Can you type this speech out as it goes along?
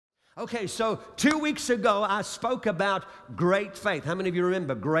Okay, so 2 weeks ago, I spoke about great faith. How many of you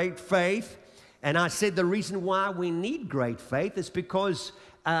remember great faith? And I said the reason why we need great faith is because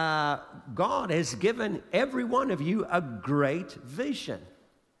God has given every one of you a great vision.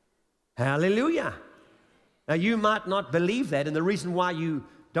 Hallelujah. Now, you might not believe that, and the reason why you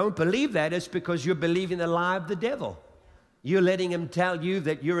don't believe that is because you're believing the lie of the devil. You're letting him tell you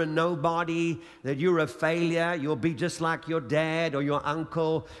that you're a nobody, that you're a failure, you'll be just like your dad or your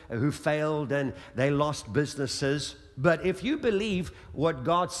uncle who failed and they lost businesses. But if you believe what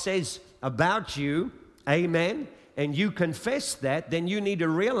God says about you, amen, and you confess that, then you need to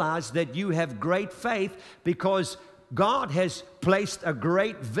realize that you have great faith because God has placed a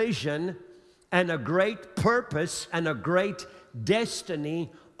great vision and a great purpose and a great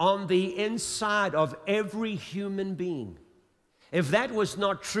destiny on the inside of every human being. If that was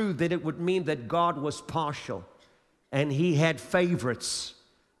not true, then it would mean that God was partial and he had favorites.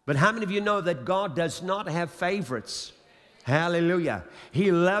 But how many of you know that God does not have favorites? Hallelujah.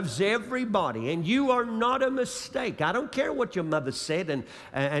 He loves everybody, and you are not a mistake. I don't care what your mother said,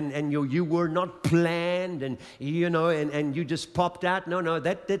 and you were not planned, and you just popped out. No,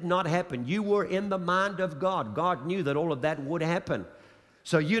 that did not happen. You were in the mind of God. God knew that all of that would happen.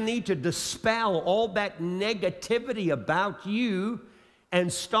 So you need to dispel all that negativity about you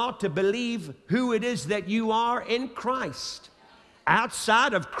and start to believe who it is that you are in Christ.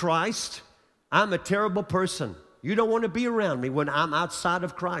 Outside of Christ, I'm a terrible person. You don't want to be around me when I'm outside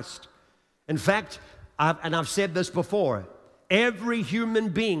of Christ. In fact, I've said this before, every human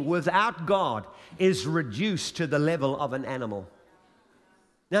being without God is reduced to the level of an animal.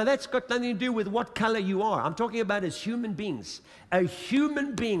 Now, that's got nothing to do with what color you are. I'm talking about as human beings. A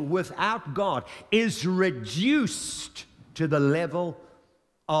human being without God is reduced to the level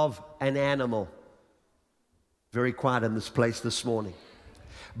of an animal. Very quiet in this place this morning.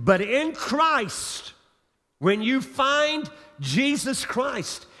 But in Christ, when you find Jesus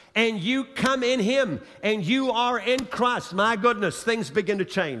Christ and you come in Him and you are in Christ, my goodness, things begin to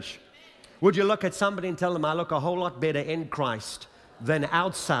change. Would you look at somebody and tell them, I look a whole lot better in Christ than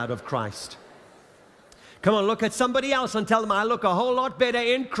outside of Christ? Come on, look at somebody else and tell them, I look a whole lot better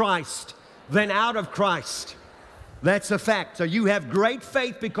in Christ than out of Christ. That's a fact. So you have great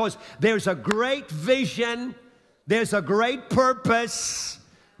faith because there's a great vision, there's a great purpose,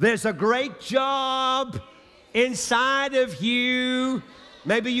 there's a great job inside of you.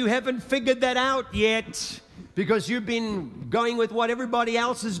 Maybe you haven't figured that out yet because you've been going with what everybody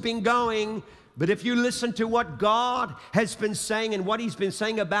else has been going. But if you listen to what God has been saying and what He's been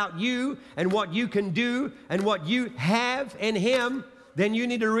saying about you and what you can do and what you have in Him, then you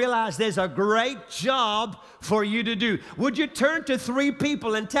need to realize there's a great job for you to do. Would you turn to 3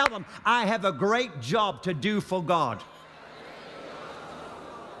 people and tell them, I have a great job to do for God?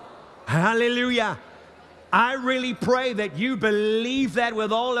 Hallelujah. I really pray that you believe that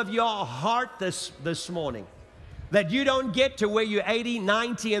with all of your heart this morning. That you don't get to where you're 80,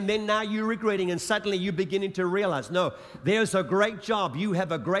 90, and then now you're regretting, and suddenly you're beginning to realize, no, there's a great job. You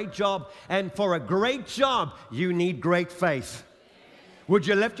have a great job, and for a great job, you need great faith. Would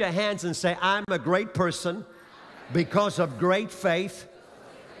you lift your hands and say, I'm a great person because of great faith.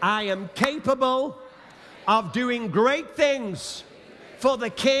 I am capable of doing great things for the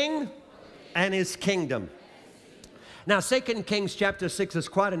King and His kingdom. Now, 2 Kings chapter 6 is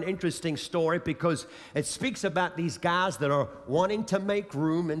quite an interesting story because it speaks about these guys that are wanting to make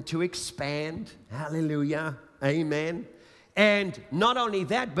room and to expand. Hallelujah. Amen. And not only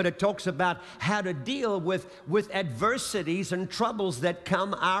that, but it talks about how to deal with adversities and troubles that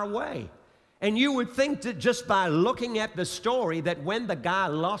come our way. And you would think that just by looking at the story that when the guy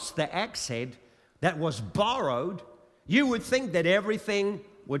lost the axe head that was borrowed, you would think that everything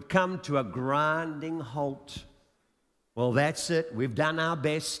would come to a grinding halt. Well, that's it. We've done our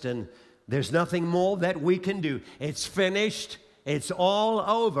best, and there's nothing more that we can do. It's finished. It's all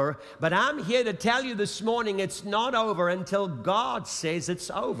over. But I'm here to tell you this morning it's not over until God says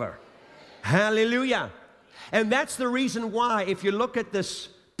it's over. Hallelujah. And that's the reason why, if you look at this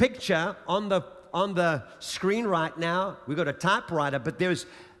picture on the screen right now, we've got a typewriter, but there's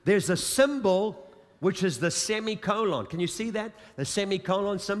a symbol which is the semicolon. Can you see that? The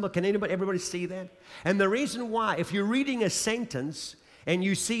semicolon symbol. Can everybody see that? And the reason why, if you're reading a sentence and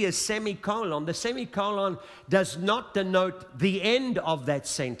you see a semicolon, the semicolon does not denote the end of that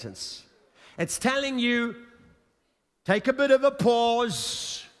sentence. It's telling you, take a bit of a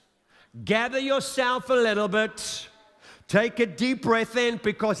pause, gather yourself a little bit, take a deep breath in,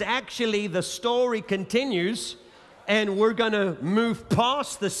 because actually the story continues and we're going to move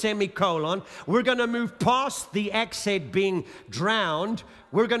past the semicolon. We're going to move past the axe head being drowned.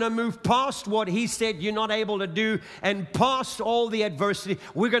 We're going to move past what he said you're not able to do and past all the adversity.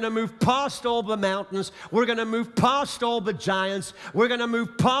 We're going to move past all the mountains. We're going to move past all the giants. We're going to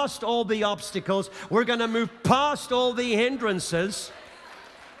move past all the obstacles. We're going to move past all the hindrances.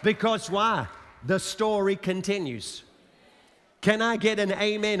 Because why? The story continues. Can I get an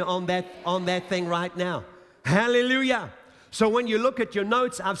amen on that thing right now? Hallelujah. So when you look at your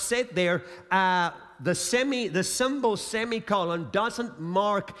notes, I've said there, the symbol semicolon doesn't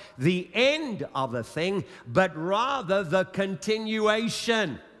mark the end of a thing, but rather the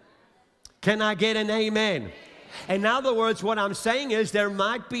continuation. Can I get an amen? In other words, what I'm saying is there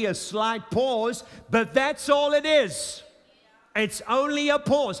might be a slight pause, but that's all it is. It's only a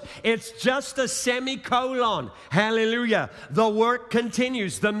pause. It's just a semicolon. Hallelujah. The work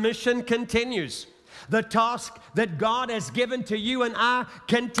continues. The mission continues. The task that God has given to you and I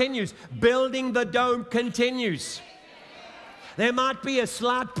continues. Building the dome continues. There might be a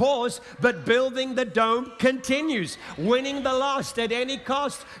slight pause, but building the dome continues. Winning the lost at any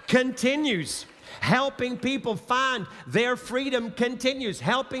cost continues. Helping people find their freedom continues.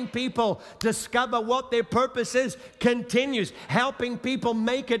 Helping people discover what their purpose is continues. Helping people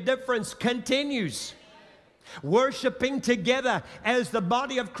make a difference continues. Worshiping together as the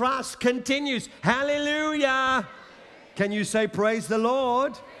body of Christ continues. Hallelujah. Can you say praise the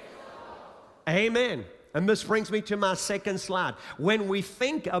Lord? Amen. And this brings me to my second slide. When we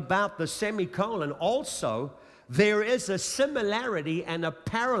think about the semicolon also, there is a similarity and a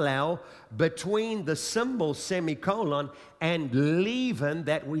parallel between the symbol semicolon and leaven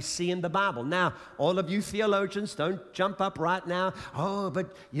that we see in the Bible. Now, all of you theologians, don't jump up right now. Oh,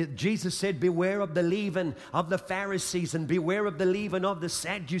 but Jesus said, beware of the leaven of the Pharisees, and beware of the leaven of the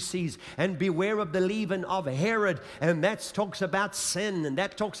Sadducees, and beware of the leaven of Herod. And that talks about sin, and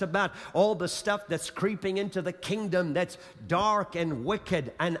that talks about all the stuff that's creeping into the kingdom that's dark and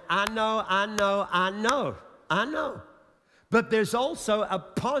wicked. And I know. But there's also a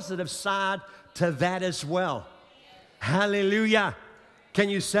positive side to that as well. Hallelujah. Can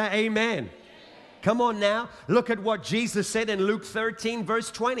you say amen? Come on now. Look at what Jesus said in Luke 13,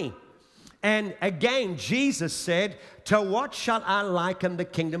 verse 20. And again, Jesus said, to what shall I liken the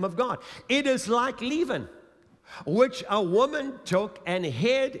kingdom of God? It is like leaven, which a woman took and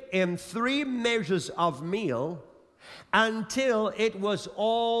hid in 3 measures of meal until it was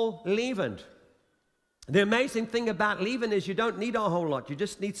all leavened. The amazing thing about leaven is you don't need a whole lot. You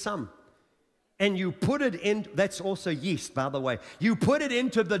just need some. And you put it in, that's also yeast, by the way. You put it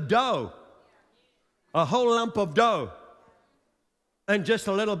into the dough, a whole lump of dough, and just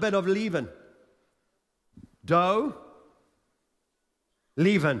a little bit of leaven. Dough,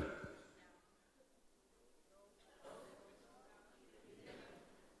 leaven.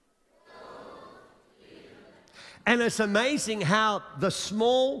 And it's amazing how the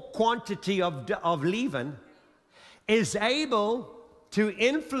small quantity of leaven is able to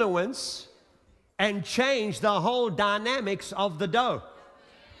influence and change the whole dynamics of the dough.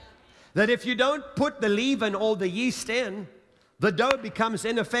 That if you don't put the leaven or the yeast in, the dough becomes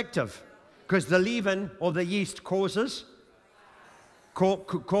ineffective because the leaven or the yeast causes.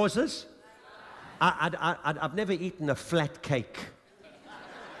 I've never eaten a flat cake.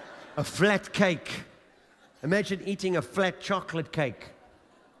 A flat cake. Imagine eating a flat chocolate cake.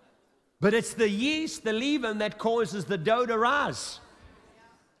 But it's the yeast, the leaven, that causes the dough to rise.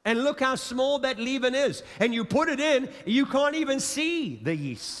 And look how small that leaven is. And you put it in, you can't even see the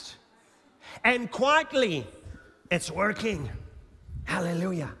yeast. And quietly, it's working.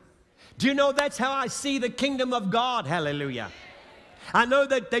 Hallelujah. Do you know that's how I see the kingdom of God? Hallelujah. I know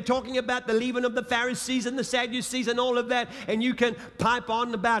that they're talking about the leaven of the Pharisees and the Sadducees and all of that, and you can pipe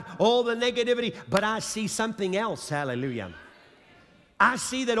on about all the negativity, but I see something else. Hallelujah. I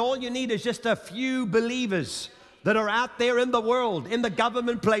see that all you need is just a few believers that are out there in the world, in the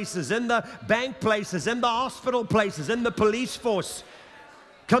government places, in the bank places, in the hospital places, in the police force.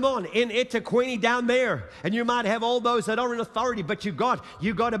 Come on, in Itaquini down there, and you might have all those that are in authority, but you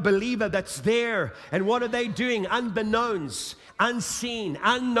got a believer that's there. And what are they doing? Unbeknownst, unseen,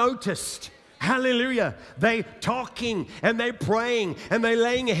 unnoticed. Hallelujah. They talking and they praying and they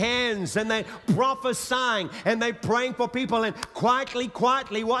laying hands and they prophesying and they praying for people, and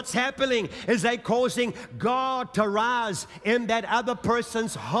quietly what's happening is they causing God to rise in that other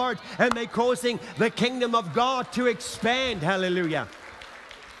person's heart, and they causing the kingdom of God to expand. Hallelujah.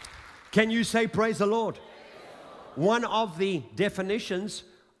 Can you say praise the Lord? One of the definitions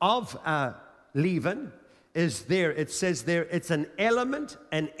of leaven is there. It says there, it's an element,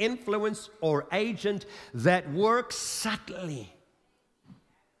 an influence, or agent that works subtly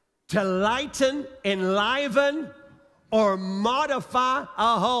to lighten, enliven, or modify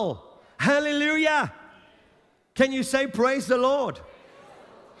a whole. Hallelujah. Can you say praise the Lord?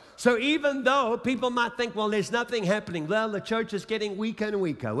 So even though people might think, well, there's nothing happening. Well, the church is getting weaker and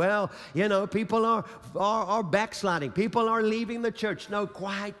weaker. Well, you know, people are backsliding. People are leaving the church. No,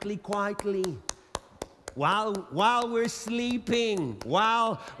 quietly. While we're sleeping,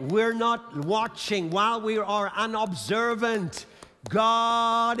 while we're not watching, while we are unobservant,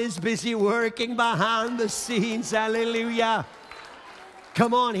 God is busy working behind the scenes. Hallelujah.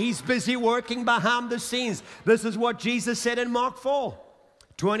 Come on, He's busy working behind the scenes. This is what Jesus said in Mark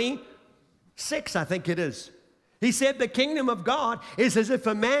 4:26, I think it is. He said, the kingdom of God is as if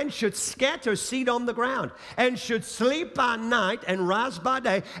a man should scatter seed on the ground and should sleep by night and rise by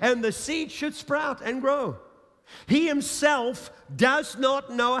day, and the seed should sprout and grow. He himself does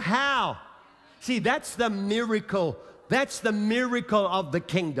not know how. See, that's the miracle. That's the miracle of the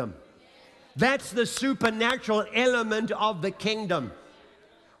kingdom. That's the supernatural element of the kingdom.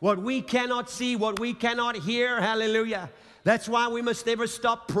 What we cannot see, what we cannot hear, hallelujah. That's why we must never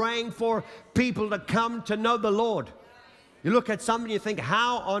stop praying for people to come to know the Lord. You look at somebody and you think,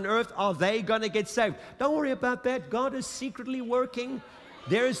 how on earth are they going to get saved? Don't worry about that. God is secretly working.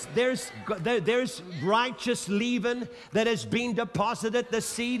 There's righteous leaven that has been deposited. The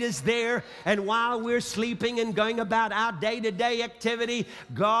seed is there. And while we're sleeping and going about our day-to-day activity,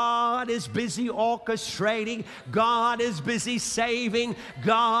 God is busy orchestrating. God is busy saving.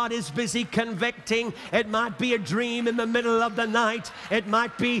 God is busy convicting. It might be a dream in the middle of the night. It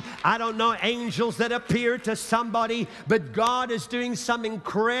might be, I don't know, angels that appear to somebody. But God is doing some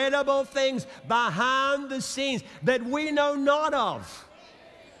incredible things behind the scenes that we know not of.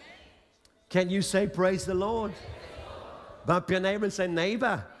 Can you say praise the Lord? Bump your neighbor and say,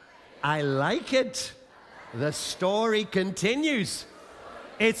 neighbor, I like it. The story continues.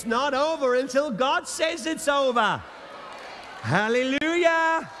 It's not over until God says it's over.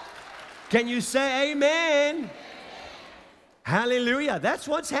 Hallelujah. Can you say amen? Hallelujah. That's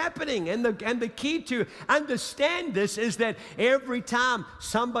what's happening. And the key to understand this is that every time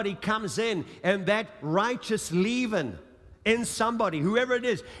somebody comes in and that righteous leaven in somebody, whoever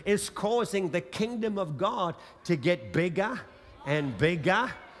it is causing the kingdom of God to get bigger and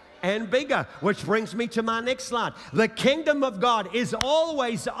bigger and bigger. Which brings me to my next slide. The kingdom of God is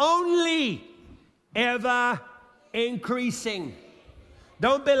always only ever increasing.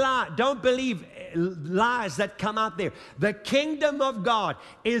 Don't believe lies that come out there. The kingdom of God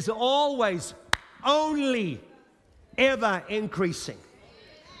is always only ever increasing.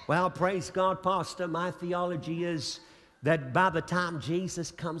 Well, praise God, Pastor. My theology is that by the time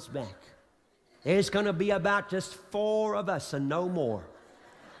Jesus comes back, it's going to be about just 4 of us and no more.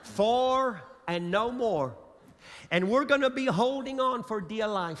 4 and no more. And we're going to be holding on for dear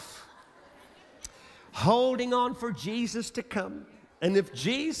life. Holding on for Jesus to come. And if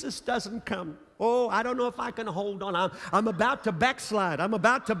Jesus doesn't come, oh, I don't know if I can hold on. I'm about to backslide. I'm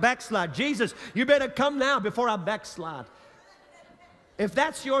about to backslide. Jesus, you better come now before I backslide. If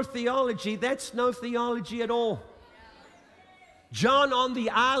that's your theology, that's no theology at all. John on the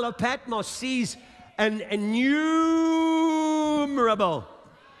Isle of Patmos sees an innumerable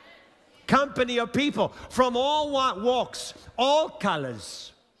company of people from all walks, all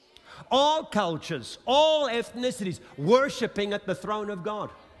colors, all cultures, all ethnicities, worshiping at the throne of God.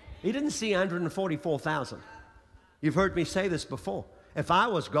 He didn't see 144,000. You've heard me say this before. If I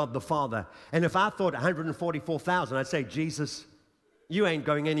was God the Father, and if I thought 144,000, I'd say, Jesus, you ain't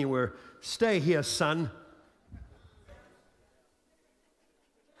going anywhere. Stay here, son.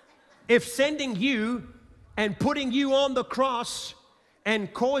 If sending you and putting you on the cross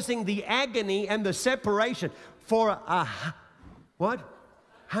and causing the agony and the separation for what?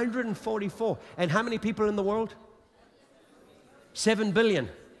 144. And how many people in the world? 7 billion.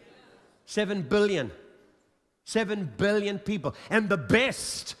 7 billion. 7 billion people. And the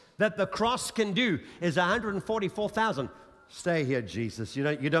best that the cross can do is 144,000. Stay here, Jesus.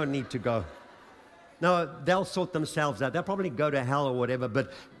 You don't need to go. No, they'll sort themselves out. They'll probably go to hell or whatever,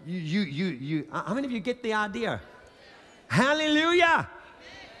 but how many of you get the idea? Hallelujah!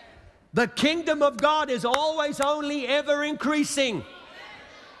 The kingdom of God is always only ever increasing.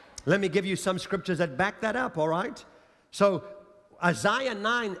 Let me give you some scriptures that back that up, all right? So, Isaiah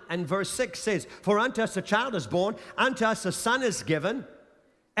 9 and verse 6 says, for unto us a child is born, unto us a son is given,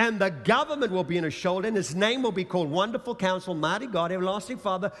 and the government will be on his shoulder, and his name will be called Wonderful Counselor, Mighty God, Everlasting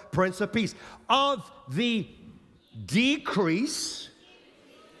Father, Prince of Peace. Of the decrease,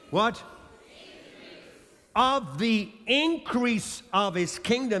 what? of the increase of his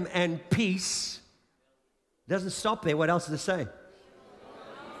kingdom and peace. Doesn't stop there. What else does it say?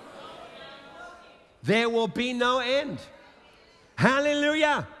 There will be no end.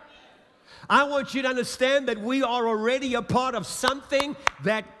 Hallelujah. I want you to understand that we are already a part of something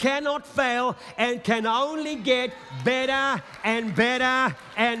that cannot fail and can only get better and better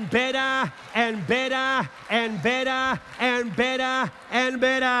and better and better and better and better and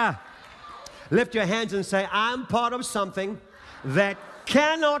better. Lift your hands and say, I'm part of something that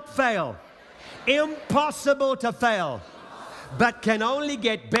cannot fail, impossible to fail, but can only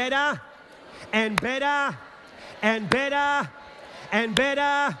get better and better and better and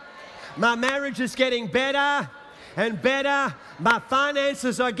better. My marriage is getting better and better. My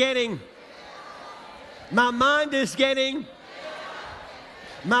finances are getting. My mind is getting.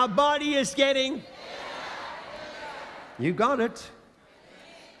 My body is getting. You got it.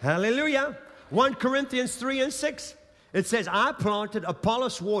 Hallelujah. 1 Corinthians 3 and 6. It says, I planted,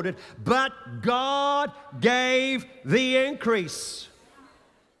 Apollos watered, but God gave the increase.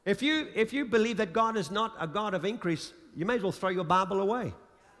 If you believe that God is not a God of increase, you may as well throw your Bible away.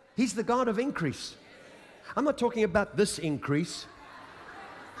 He's the God of increase. I'm not talking about this increase.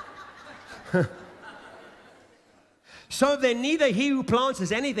 So then neither he who plants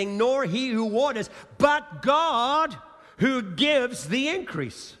is anything, nor he who waters, but God who gives the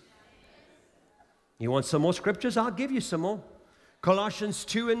increase. You want some more scriptures? I'll give you some more. Colossians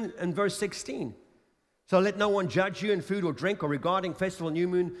 2 and verse 16. So let no one judge you in food or drink or regarding festival, new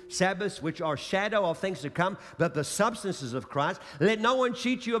moon, Sabbaths, which are shadow of things to come, but the substances of Christ. Let no one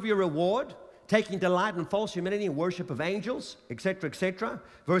cheat you of your reward, taking delight in false humility and worship of angels, etc., etc.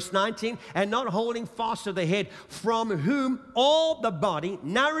 Verse 19, and not holding fast to the head, from whom all the body,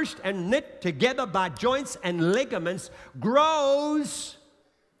 nourished and knit together by joints and ligaments, grows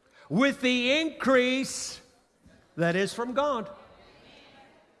with the increase that is from God.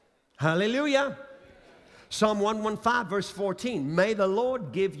 Hallelujah. Psalm 115 verse 14, may the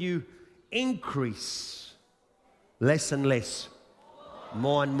Lord give you increase, less and less,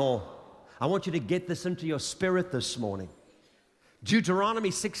 more and more. I want you to get this into your spirit this morning.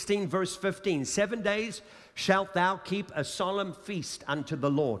 Deuteronomy 16 verse 15, 7 days shalt thou keep a solemn feast unto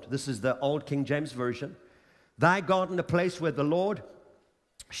the Lord. This is the old King James Version. Thy God in the place where the Lord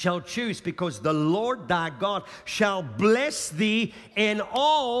shall choose, because the Lord thy God shall bless thee in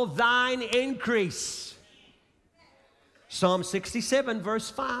all thine increase. Psalm 67 verse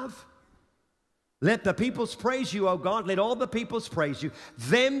 5. Let the peoples praise you, O God. Let all the peoples praise you.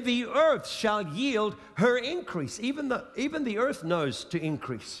 Then the earth shall yield her increase. Even the earth knows to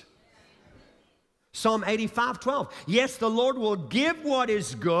increase. Psalm 85:12. Yes, the Lord will give what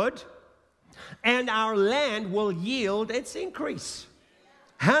is good, and our land will yield its increase.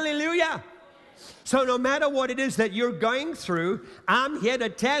 Hallelujah. So no matter what it is that you're going through, I'm here to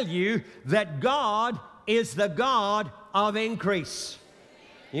tell you that God is the God of increase.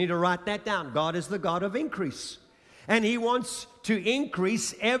 You need to write that down. God is the God of increase. And He wants to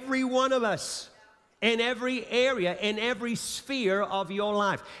increase every one of us in every area, in every sphere of your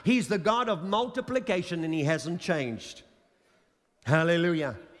life. He's the God of multiplication, and He hasn't changed.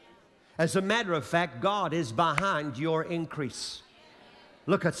 Hallelujah. As a matter of fact, God is behind your increase.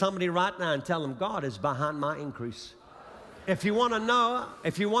 Look at somebody right now and tell them, God is behind my increase. If you want to know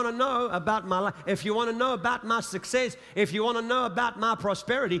about my life, if you want to know about my success, if you want to know about my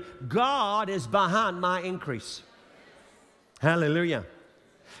prosperity, God is behind my increase. Hallelujah.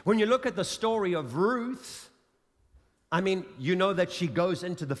 When you look at the story of Ruth, I mean, you know that she goes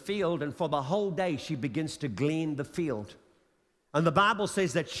into the field, and for the whole day she begins to glean the field. And the Bible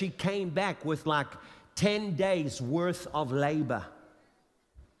says that she came back with like 10 days worth of labor.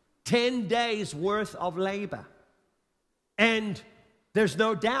 10 days worth of labor. And there's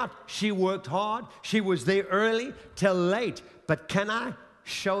no doubt she worked hard. She was there early till late. But can I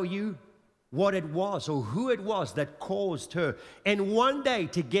show you what it was or who it was that caused her in one day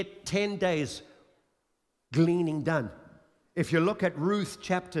to get 10 days gleaning done? If you look at Ruth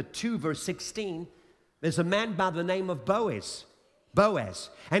chapter 2 verse 16, there's a man by the name of Boaz.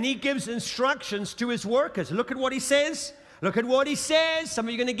 And he gives instructions to his workers. Look at what he says. Look at what he says. Some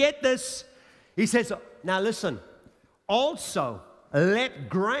of you are going to get this. He says, now listen, also let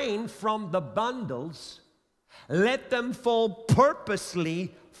grain from the bundles, let them fall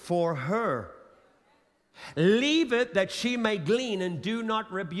purposely for her. Leave it that she may glean, and do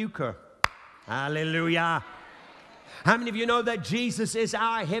not rebuke her. Hallelujah. How many of you know that Jesus is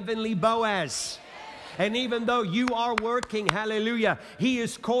our heavenly Boaz? And even though you are working, hallelujah, He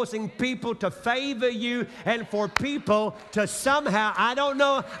is causing people to favor you and for people to somehow, I don't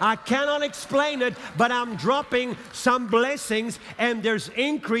know, I cannot explain it, but I'm dropping some blessings, and there's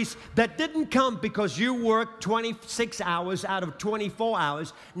increase that didn't come because you worked 26 hours out of 24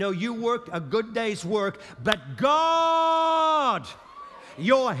 hours. No, you worked a good day's work, but God,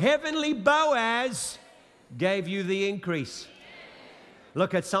 your heavenly Boaz, gave you the increase.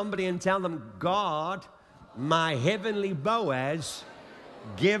 Look at somebody and tell them, God, my heavenly Boaz,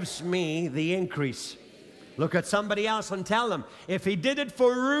 gives me the increase. Look at somebody else and tell them, if He did it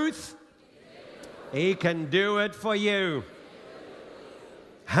for Ruth, He can do it for you.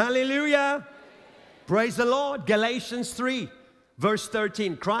 Hallelujah. Praise the Lord. Galatians 3, verse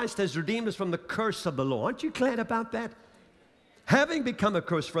 13. Christ has redeemed us from the curse of the law. Aren't you glad about that? Having become a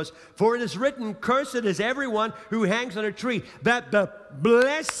curse for us, for it is written, cursed is everyone who hangs on a tree, that the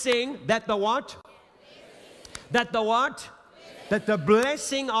blessing, that the what? That the what? That the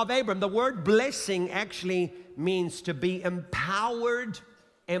blessing of Abraham. The word blessing actually means to be empowered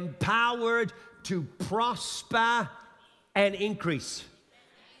to prosper and increase.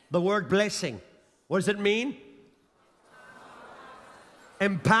 The word blessing. What does it mean?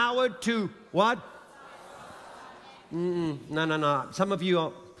 Empowered to what? No. Some of you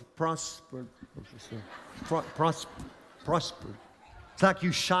are prospered. Prospered. It's like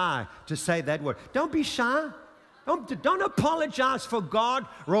you're shy to say that word. Don't be shy. Don't apologize for God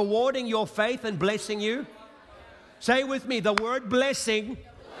rewarding your faith and blessing you. Say with me, the word blessing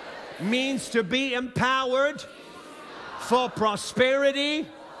means to be empowered for prosperity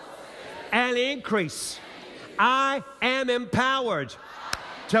and increase. I am empowered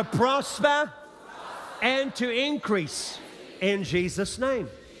to prosper and to increase in Jesus' name.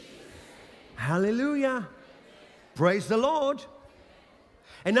 Hallelujah. Praise the Lord.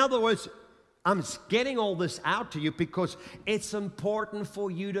 In other words, I'm getting all this out to you because it's important for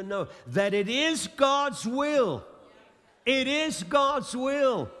you to know that it is God's will. It is God's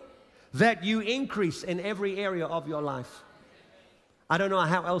will that you increase in every area of your life. I don't know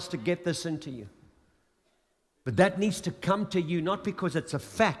how else to get this into you. But that needs to come to you not because it's a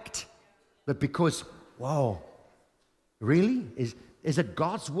fact, but because, wow, really? Is it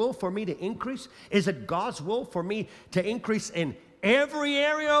God's will for me to increase? Is it God's will for me to increase in every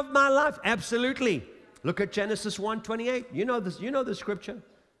area of my life? Absolutely. Look at Genesis 1:28. You know this. You know the scripture.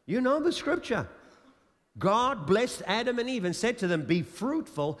 You know the scripture. God blessed Adam and Eve and said to them, be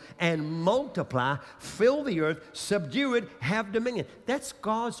fruitful and multiply, fill the earth, subdue it, have dominion. That's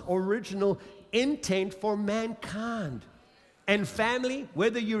God's original intent for mankind. And family,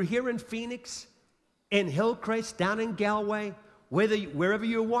 whether you're here in Phoenix, in Hillcrest, down in Galway, wherever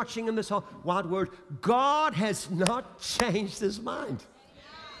you're watching in this whole wide world, God has not changed His mind.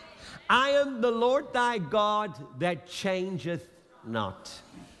 I am the Lord thy God that changeth not.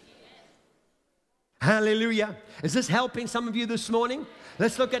 Hallelujah. Is this helping some of you this morning?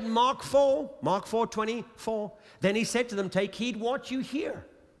 Let's look at Mark 4:24. Then He said to them, take heed what you hear.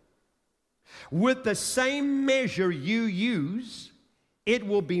 With the same measure you use, it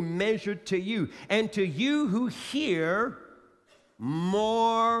will be measured to you. And to you who hear,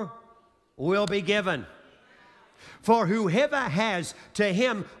 more will be given. For whoever has, to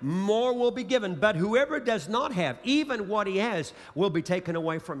him more will be given. But whoever does not have, even what he has, will be taken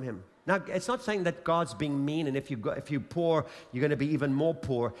away from him. Now, it's not saying that God's being mean, and if you're poor, you're going to be even more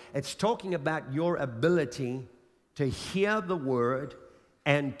poor. It's talking about your ability to hear the word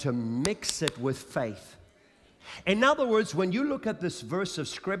and to mix it with faith. In other words, when you look at this verse of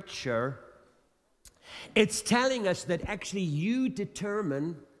Scripture, it's telling us that actually you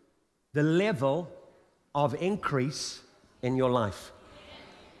determine the level of increase in your life.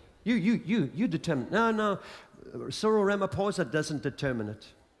 You determine. No, Cyril Ramaphosa doesn't determine it.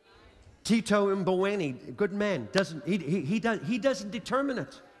 Tito Mboweni, good man, he doesn't determine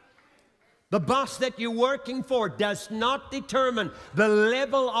it. The boss that you're working for does not determine the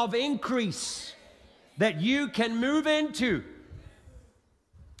level of increase that you can move into.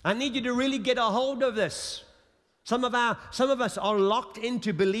 I need you to really get a hold of this. Some of us are locked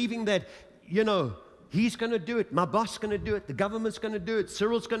into believing that, he's going to do it. My boss is going to do it. The government's going to do it.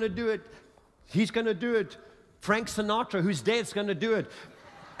 Cyril's going to do it. He's going to do it. Frank Sinatra, who's dead, is going to do it.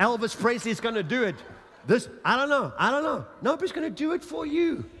 Elvis Presley is going to do it. I don't know. Nobody's going to do it for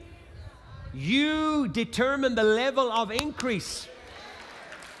you. You determine the level of increase.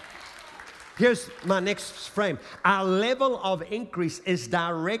 Here's my next frame. Our level of increase is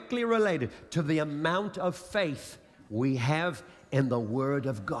directly related to the amount of faith we have in the Word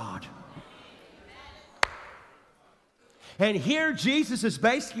of God. And here Jesus is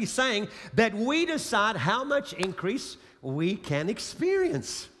basically saying that we decide how much increase we can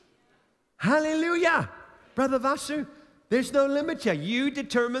experience. Hallelujah. Brother Vasu, there's no limit here. You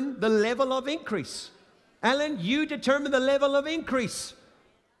determine the level of increase. Alan, you determine the level of increase.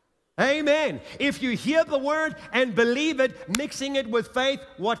 Amen. If you hear the word and believe it, mixing it with faith,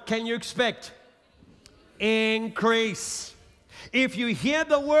 what can you expect? Increase. If you hear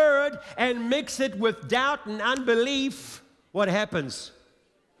the word and mix it with doubt and unbelief, what happens?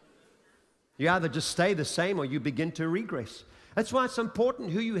 You either just stay the same or you begin to regress. That's why it's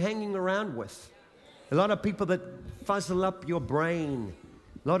important who you're hanging around with. A lot of people that fuzzle up your brain.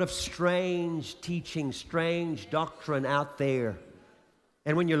 A lot of strange teaching, strange doctrine out there.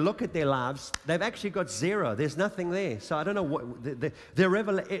 And when you look at their lives, they've actually got zero. There's nothing there. So I don't know what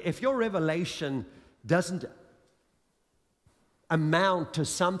if your revelation doesn't amount to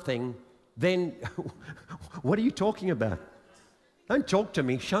something, then what are you talking about? Don't talk to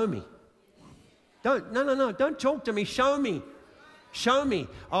me, show me. Don't talk to me, show me. Show me.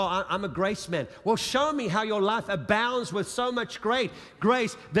 Oh, I'm a grace man. Well, show me how your life abounds with so much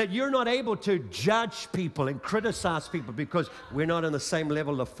grace that you're not able to judge people and criticize people because we're not in the same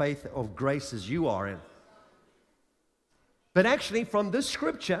level of faith of grace as you are in. But actually, from this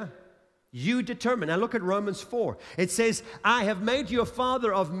scripture, you determine. Now look at Romans 4. It says, I have made you a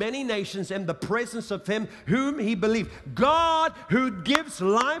father of many nations in the presence of him whom he believed. God who gives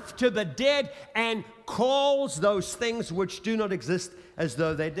life to the dead and calls those things which do not exist as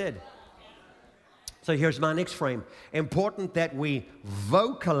though they did. So here's my next frame. Important that we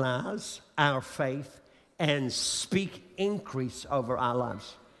vocalize our faith and speak increase over our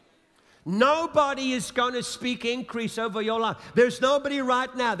lives. Nobody is going to speak increase over your life. There's nobody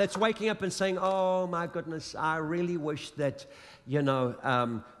right now that's waking up and saying, oh my goodness, I really wish that,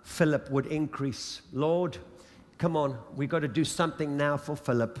 Philip would increase. Lord, come on, we got to do something now for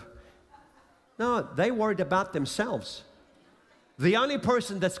Philip. No, they worried about themselves. The only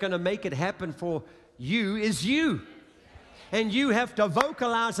person that's going to make it happen for you is you. And you have to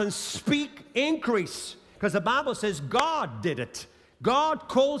vocalize and speak increase. Because the Bible says God did it. God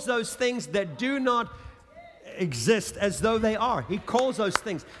calls those things that do not exist as though they are. He calls those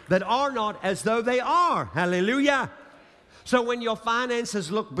things that are not as though they are. Hallelujah. So when your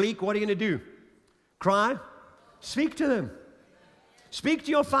finances look bleak, what are you going to do? Cry? Speak to them. Speak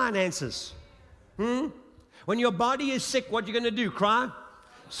to your finances. When your body is sick, what are you going to do? Cry?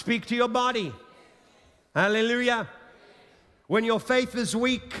 Speak to your body. Hallelujah. When your faith is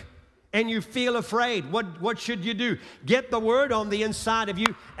weak, and you feel afraid, what should you do? Get the word on the inside of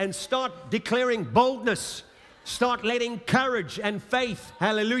you and start declaring boldness. Start letting courage and faith,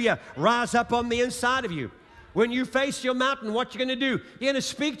 hallelujah, rise up on the inside of you. When you face your mountain, what you're going to do? You're going to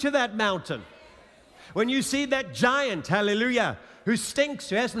speak to that mountain. When you see that giant, hallelujah, who stinks,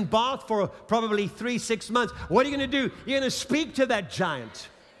 who hasn't bathed for probably 3-6 months, what are you going to do? You're going to speak to that giant.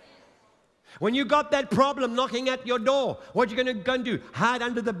 When you got that problem knocking at your door, what are you going to go and do? Hide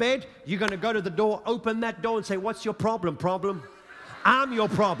under the bed? You're going to go to the door, open that door and say, what's your problem? I'm your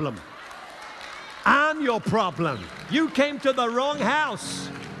problem. I'm your problem. You came to the wrong house.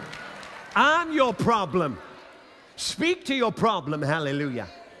 I'm your problem. Speak to your problem. Hallelujah.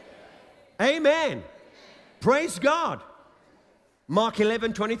 Amen. Praise God. Mark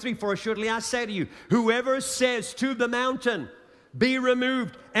 11:23, for assuredly I say to you, whoever says to the mountain, be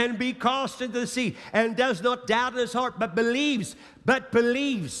removed and be cast into the sea, and does not doubt in his heart, but believes that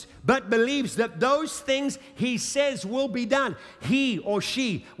those things he says will be done, he or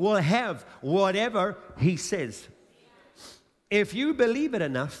she will have whatever he says. If you believe it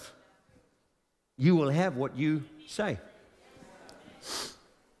enough, you will have what you say.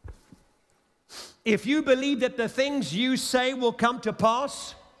 If you believe that the things you say will come to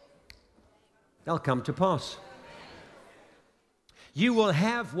pass, they'll come to pass. You will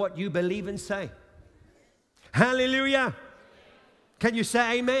have what you believe and say. Hallelujah. Can you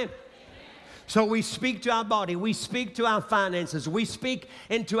say amen? Amen? So we speak to our body. We speak to our finances. We speak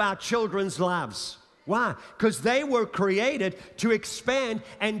into our children's lives. Why? Because they were created to expand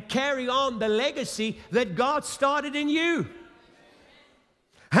and carry on the legacy that God started in you.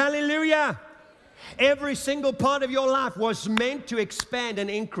 Hallelujah. Every single part of your life was meant to expand and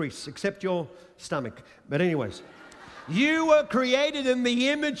increase, except your stomach. But anyways. You were created in the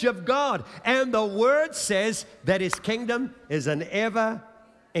image of God, and the Word says that His kingdom is an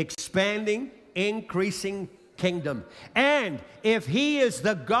ever-expanding, increasing kingdom. And if He is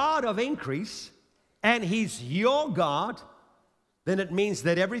the God of increase, and He's your God, then it means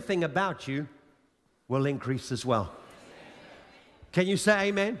that everything about you will increase as well. Can you say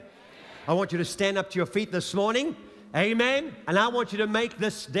amen? I want you to stand up to your feet this morning, Amen. And I want you to make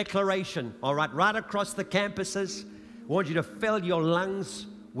this declaration, all right across the campuses. I want you to fill your lungs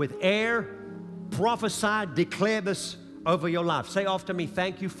with air. Prophesy, declare this over your life. Say after me,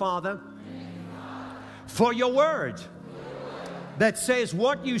 thank you, Father, for your word that says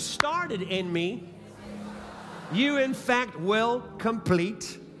what you started in me, you in fact will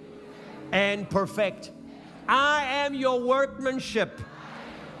complete and perfect. I am your workmanship,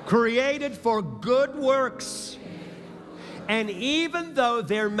 created for good works. And even though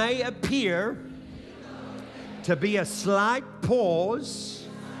there may appear to be a slight pause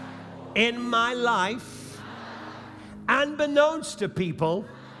in my life, unbeknownst to people,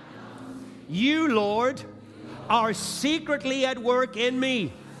 you, Lord, are secretly at work in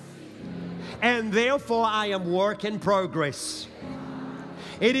me. And therefore I am work in progress.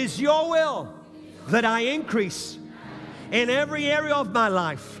 It is your will that I increase in every area of my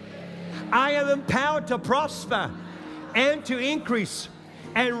life. I am empowered to prosper and to increase.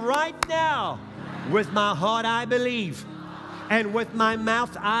 And right now, with my heart I believe, and with my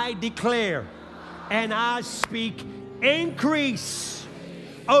mouth I declare, and I speak increase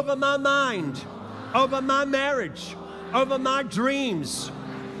over my mind, over my marriage, over my dreams,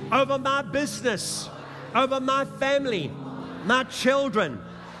 over my business, over my family, my children,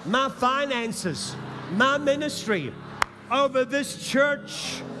 my finances, my ministry, over this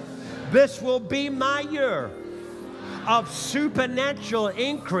church. This will be my year of supernatural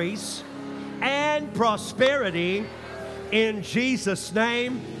increase and prosperity in Jesus'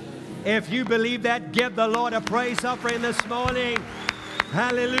 name. If you believe that, give the Lord a praise offering this morning.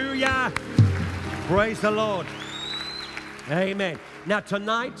 Hallelujah. Praise the Lord. Amen. Now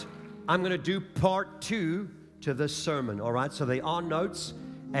tonight, I'm going to do part 2 to this sermon, all right? So they are notes,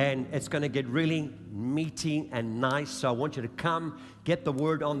 and it's going to get really meaty and nice. So I want you to come, get the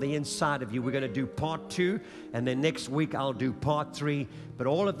word on the inside of you. We're going to do part 2, and then next week I'll do part 3. But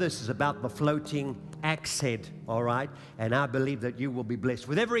all of this is about the floating axe head, all right? And I believe that you will be blessed.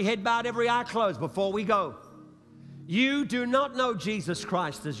 With every head bowed, every eye closed, before we go, you do not know Jesus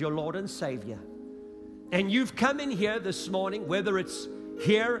Christ as your Lord and Savior. And you've come in here this morning, whether it's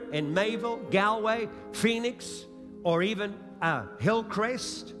here in Mayville, Galway, Phoenix, or even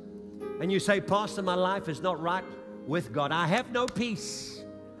Hillcrest, and you say, Pastor, my life is not right with God. I have no peace.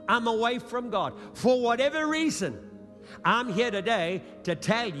 I'm away from God. For whatever reason, I'm here today to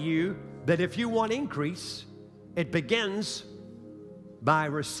tell you that if you want increase, it begins by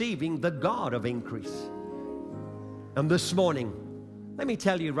receiving the God of increase. And this morning, let me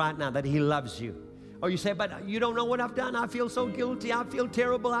tell you right now that He loves you. Or you say, but you don't know what I've done. I feel so guilty. I feel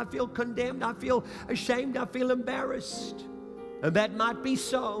terrible. I feel condemned. I feel ashamed. I feel embarrassed. And that might be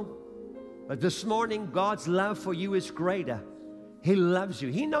so. But this morning, God's love for you is greater. He loves you.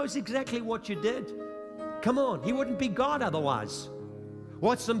 He knows exactly what you did. Come on. He wouldn't be God otherwise.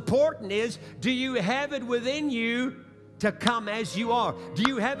 What's important is, do you have it within you to come as you are? Do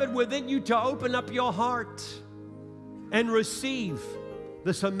you have it within you to open up your heart and receive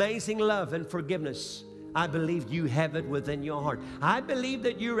this amazing love and forgiveness? I believe you have it within your heart. I believe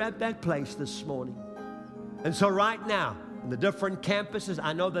that you're at that place this morning. And so right now, in the different campuses,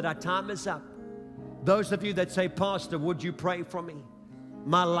 I know that our time is up. Those of you that say, Pastor, would you pray for me?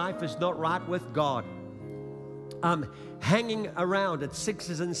 My life is not right with God. I'm hanging around at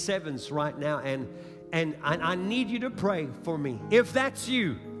 6s and 7s right now, and I need you to pray for me. If that's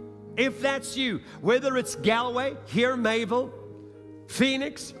you, whether it's Galway, here Mayville,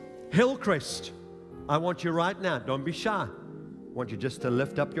 Phoenix, Hillcrest, I want you right now, don't be shy. I want you just to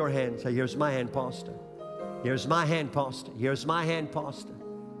lift up your hand. Say, here's my hand, Pastor. Here's my hand, Pastor. Here's my hand, Pastor.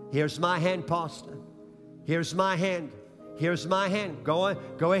 Here's my hand, Pastor. Here's my hand. Here's my hand. Go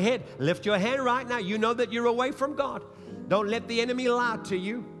ahead. Lift your hand right now. You know that you're away from God. Don't let the enemy lie to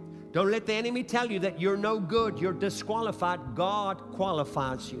you. Don't let the enemy tell you that you're no good, you're disqualified. God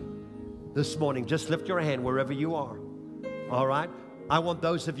qualifies you. This morning, just lift your hand wherever you are. All right? I want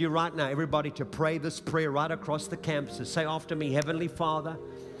those of you right now, everybody, to pray this prayer right across the campuses. Say after me, Heavenly Father,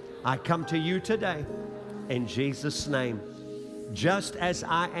 I come to you today in Jesus' name, just as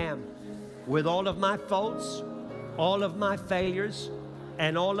I am, with all of my faults, all of my failures,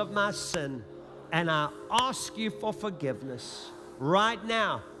 and all of my sin. And I ask you for forgiveness. Right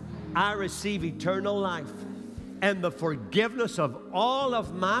now, I receive eternal life and the forgiveness of all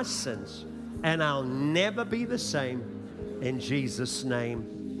of my sins, and I'll never be the same. In Jesus'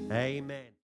 name, amen.